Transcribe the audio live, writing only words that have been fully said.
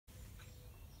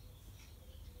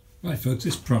Right folks,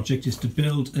 this project is to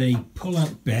build a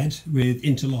pull-out bed with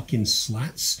interlocking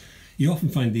slats. You often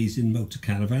find these in motor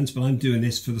caravans, but I'm doing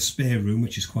this for the spare room,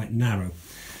 which is quite narrow.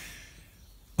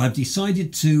 I've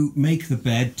decided to make the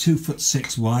bed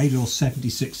 2'6" wide or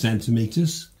 76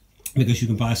 centimetres because you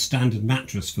can buy a standard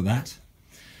mattress for that.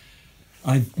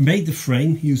 I've made the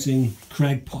frame using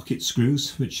Craig pocket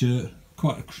screws, which are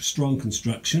quite a strong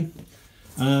construction.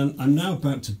 And I'm now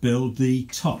about to build the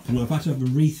top, and I've had to have a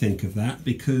rethink of that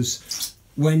because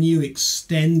when you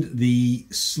extend the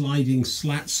sliding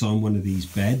slats on one of these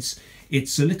beds,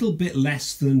 it's a little bit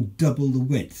less than double the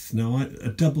width. Now,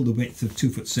 double the width of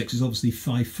 2'6" is obviously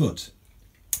 5 foot.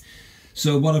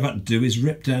 So what I've had to do is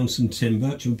rip down some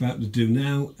timber, which I'm about to do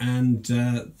now, and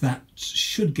that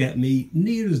should get me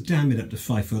near as damn it up to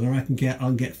 5 foot, or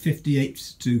I'll get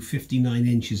 58 to 59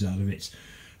 inches out of it.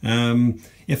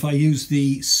 If I use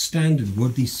the standard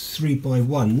wood, these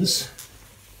 3x1s,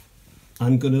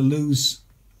 I'm going to lose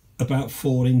about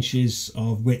 4 inches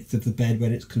of width of the bed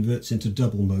when it converts into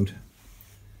double mode.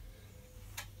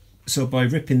 So by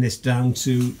ripping this down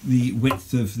to the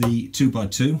width of the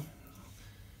 2x2,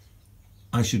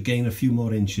 I should gain a few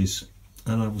more inches,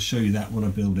 and I will show you that when I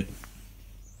build it.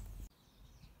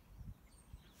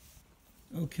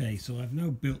 Okay, so I've now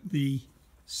built the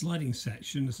sliding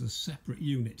section as a separate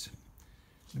unit.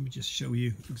 Let me just show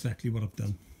you exactly what I've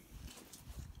done.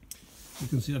 You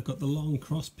can see I've got the long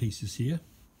cross pieces here,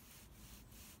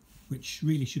 which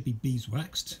really should be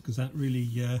beeswaxed because that really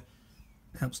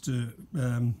helps to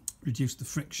reduce the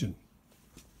friction.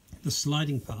 The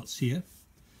sliding parts here,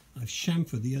 I've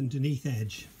chamfered the underneath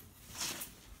edge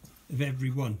of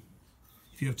every one.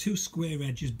 If you have two square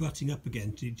edges butting up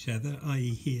against each other,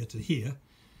 i.e. here to here,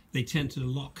 they tend to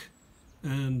lock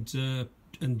and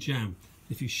jam.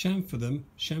 If you chamfer them,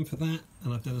 chamfer that,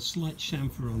 and I've done a slight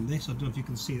chamfer on this, I don't know if you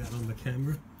can see that on the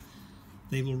camera,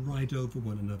 they will ride over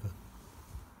one another.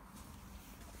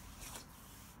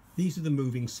 These are the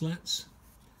moving slats,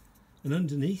 and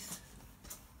underneath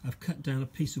I've cut down a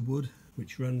piece of wood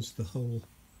which runs the whole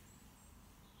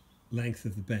length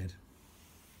of the bed.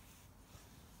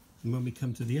 And when we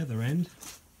come to the other end,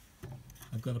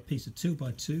 I've got a piece of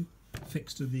 2x2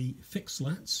 fixed to the fixed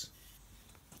slats,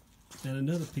 and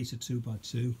another piece of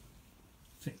 2x2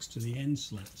 fixed to the end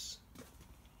slats.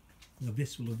 Now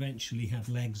this will eventually have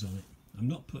legs on it. I'm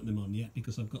not putting them on yet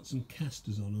because I've got some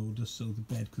casters on order so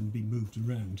the bed can be moved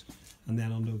around, and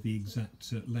then I'll know the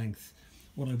exact length.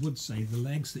 What I would say, the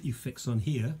legs that you fix on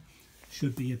here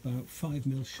should be about 5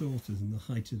 mil shorter than the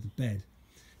height of the bed,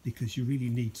 because you really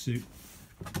need to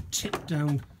tip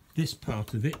down this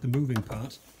part of it, the moving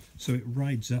part, so it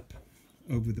rides up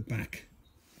over the back.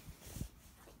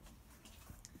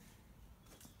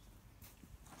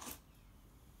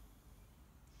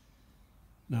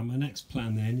 Now my next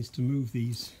plan then is to move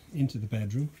these into the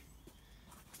bedroom,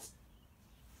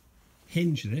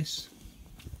 hinge this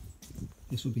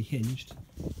will be hinged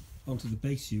onto the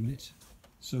base unit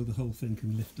so the whole thing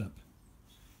can lift up.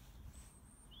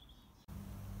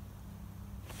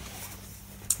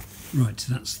 Right,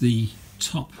 so that's the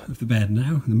top of the bed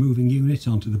now, the moving unit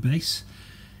onto the base.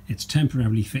 It's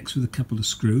temporarily fixed with a couple of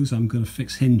screws. I'm going to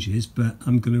fix hinges, but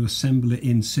I'm going to assemble it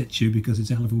in situ because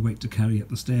it's a hell of a weight to carry up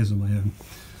the stairs on my own.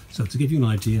 So to give you an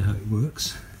idea how it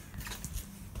works,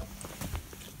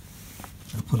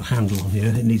 I'll put a handle on here.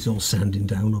 It needs all sanding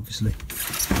down, obviously.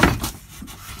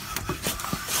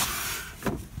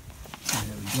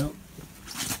 There we go.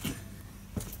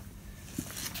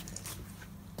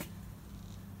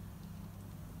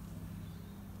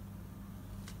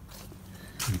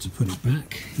 And to put it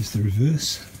back is the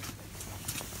reverse.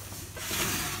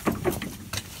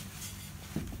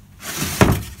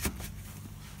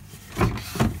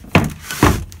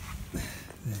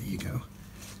 There you go.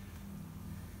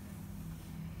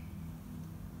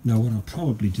 Now what I'll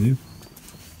probably do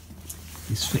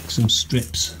is fix some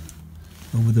strips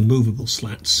over the movable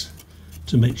slats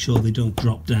to make sure they don't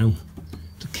drop down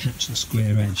to catch the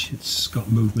square edge. It's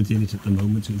got movement in it at the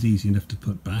moment, so it's easy enough to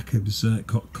put back. It was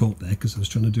got caught there because I was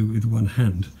trying to do it with one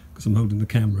hand because I'm holding the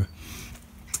camera,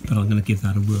 but I'm going to give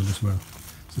that a whirl as well.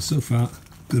 So far,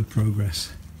 good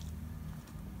progress.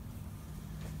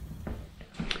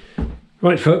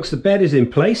 Right folks, the bed is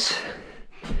in place,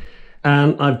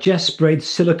 and I've just sprayed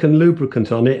silicone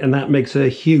lubricant on it, and that makes a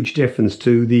huge difference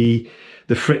to the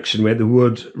friction where the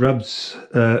wood rubs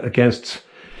against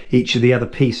each of the other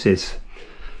pieces.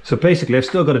 So basically I've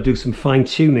still got to do some fine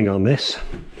tuning on this.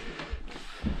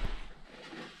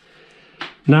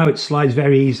 Now it slides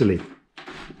very easily.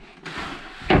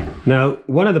 Now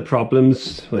one of the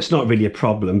problems, well, it's not really a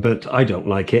problem, but I don't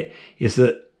like it, is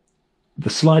that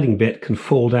the sliding bit can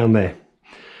fall down there.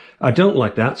 I don't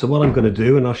like that, so what I'm going to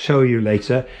do, and I'll show you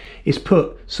later, is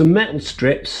put some metal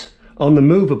strips on the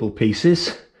movable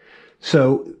pieces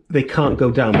so they can't go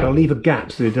down, but I'll leave a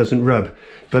gap so it doesn't rub.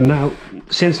 But now,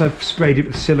 since I've sprayed it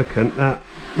with silicone, that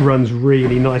runs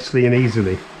really nicely and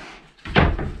easily.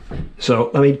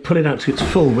 So let me put it out to its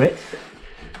full width.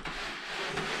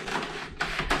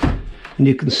 And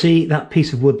you can see that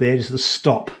piece of wood there is the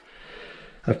stop.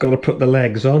 I've got to put the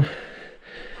legs on.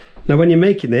 Now when you're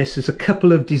making this, there's a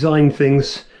couple of design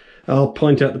things I'll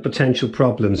point out the potential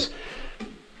problems.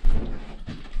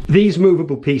 These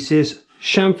movable pieces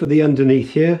chamfer the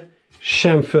underneath here,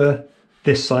 chamfer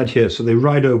this side here, so they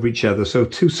ride over each other, so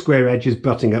two square edges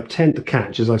butting up tend to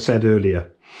catch, as I said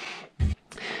earlier.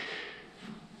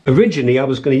 Originally I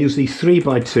was going to use these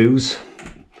 3x2s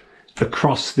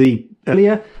across the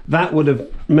earlier. That would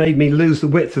have made me lose the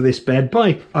width of this bed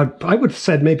by, I would have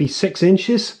said, maybe 6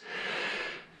 inches.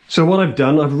 So what I've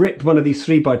done, I've ripped one of these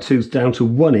 3x2s down to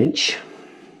 1 inch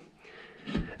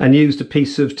and used a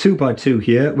piece of 2x2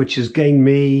 here, which has gained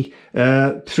me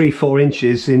 3-4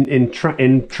 inches in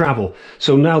travel.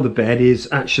 So now the bed is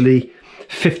actually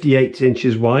 58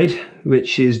 inches wide,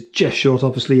 which is just short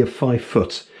obviously of 5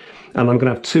 foot. And I'm going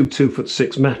to have two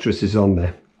 2'6" mattresses on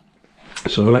there.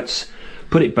 So let's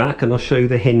put it back and I'll show you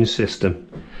the hinge system.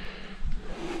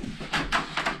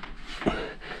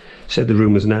 Said the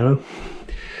room was narrow.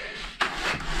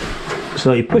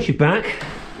 So you push it back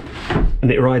and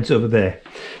it rides over there.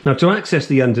 Now to access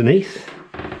the underneath,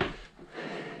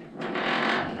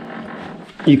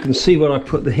 you can see where I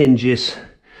put the hinges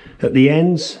at the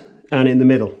ends and in the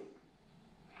middle.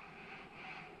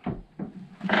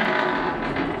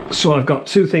 So I've got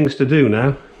two things to do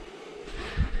now.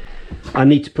 I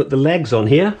need to put the legs on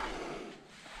here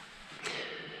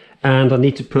and I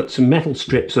need to put some metal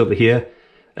strips over here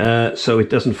so it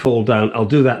doesn't fall down. I'll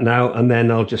do that now and then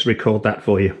I'll just record that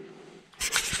for you.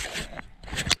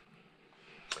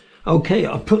 Okay,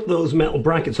 I'll put those metal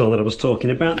brackets on that I was talking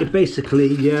about. They're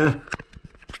basically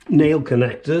nail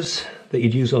connectors that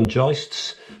you'd use on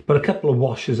joists, but a couple of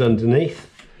washers underneath.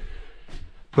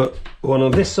 Put one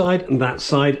on this side and that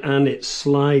side and it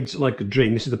slides like a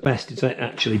dream. This is the best it's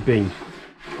actually been.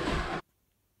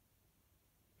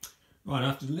 Right,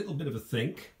 after a little bit of a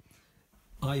think,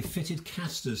 I fitted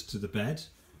casters to the bed.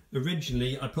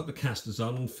 Originally I put the casters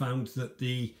on and found that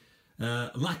the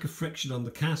lack of friction on the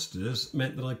casters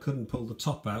meant that I couldn't pull the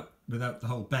top out without the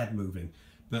whole bed moving.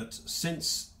 But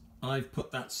since I've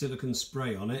put that silicone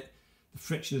spray on it, the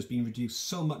friction has been reduced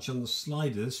so much on the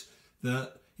sliders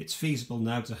that it's feasible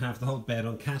now to have the whole bed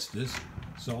on casters,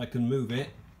 so I can move it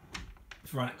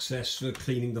for access for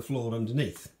cleaning the floor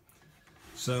underneath.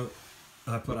 So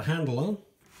I put a handle on.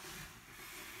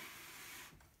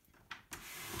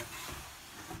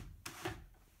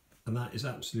 And that is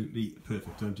absolutely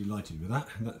perfect. I'm delighted with that.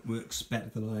 That works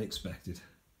better than I expected.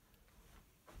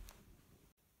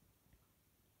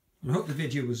 I hope the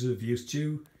video was of use to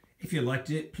you. If you liked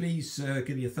it, please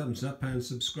give me a thumbs up and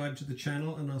subscribe to the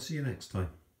channel, and I'll see you next time.